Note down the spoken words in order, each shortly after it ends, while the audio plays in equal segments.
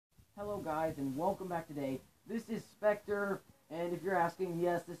Hello guys and welcome back today. This is Spectre, and if you're asking,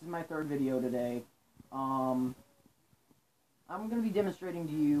 yes, this is my third video today. I'm going to be demonstrating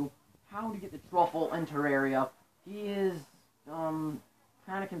to you how to get the truffle in Terraria. He is kind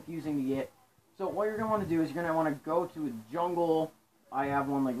of confusing to get. So what you're going to want to do is you're going to want to go to a jungle. I have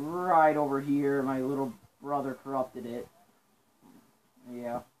one like right over here. My little brother corrupted it.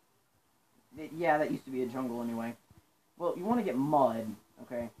 Yeah, that used to be a jungle anyway. Well, you want to get mud,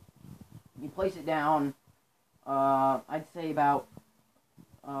 okay? You place it down, I'd say about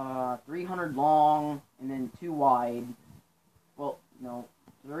 300 long and then 2 wide. Well, no,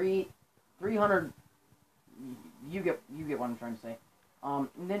 300. You get what I'm trying to say. And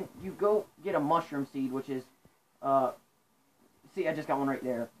then you go get a mushroom seed, which is see, I just got one right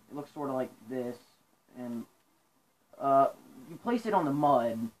there. It looks sort of like this, and you place it on the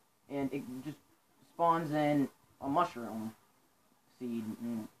mud, and it just spawns in a mushroom seed.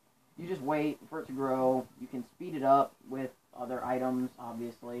 And you just wait for it to grow. You can speed it up with other items,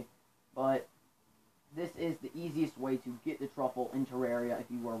 obviously, but this is the easiest way to get the truffle in Terraria, if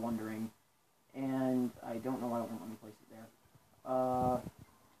you are wondering. And I don't know why it won't let me place it there.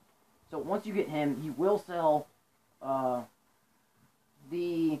 So once you get him, he will sell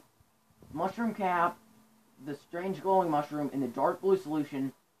the mushroom cap, the strange glowing mushroom, and the dark blue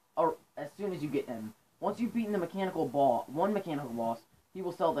solution as soon as you get him. Once you've beaten the one mechanical boss, he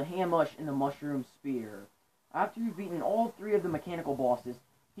will sell the hammush and the mushroom spear. After you've beaten all 3 of the mechanical bosses,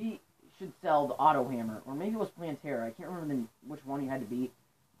 he should sell the auto hammer, or maybe it was Plantera. I can't remember which one he had to beat,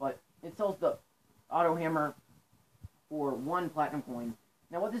 but it sells the auto hammer for 1 platinum coin.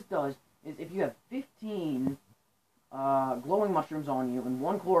 Now what this does is if you have 15 glowing mushrooms on you and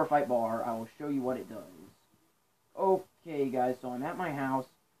 1 chlorophyte bar, I will show you what it does. Okay guys, so I'm at my house,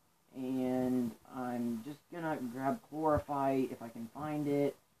 and I'm just gonna grab chlorophyte if I can find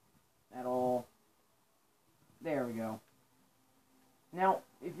it at all. There we go. Now,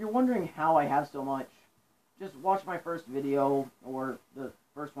 if you're wondering how I have so much, just watch my first video, or the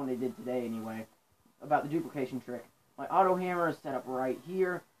first one they did today anyway, about the duplication trick. My auto hammer is set up right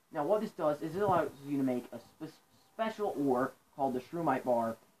here. Now what this does is it allows you to make a special ore called the Shroomite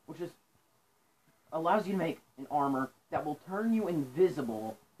bar, which allows you to make an armor that will turn you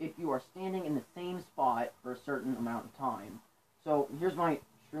invisible if you are standing in the same spot for a certain amount of time. So here's my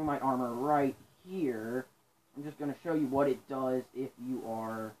Shroomite armor right here. I'm just going to show you what it does if you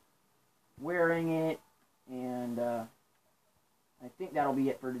are wearing it, and I think that'll be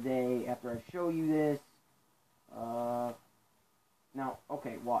it for today after I show you this. Now,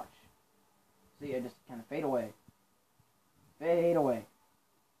 okay, watch. See, I just kind of fade away. Fade away.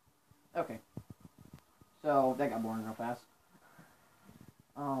 Okay. So, that got boring real fast.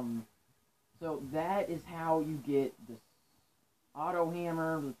 So that is how you get this auto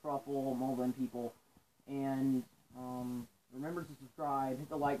hammer, the truffle, molding people. And, remember to subscribe, hit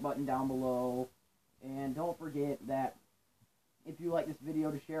the like button down below, and don't forget that if you like this video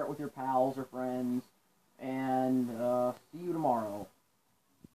to share it with your pals or friends, and, see you tomorrow.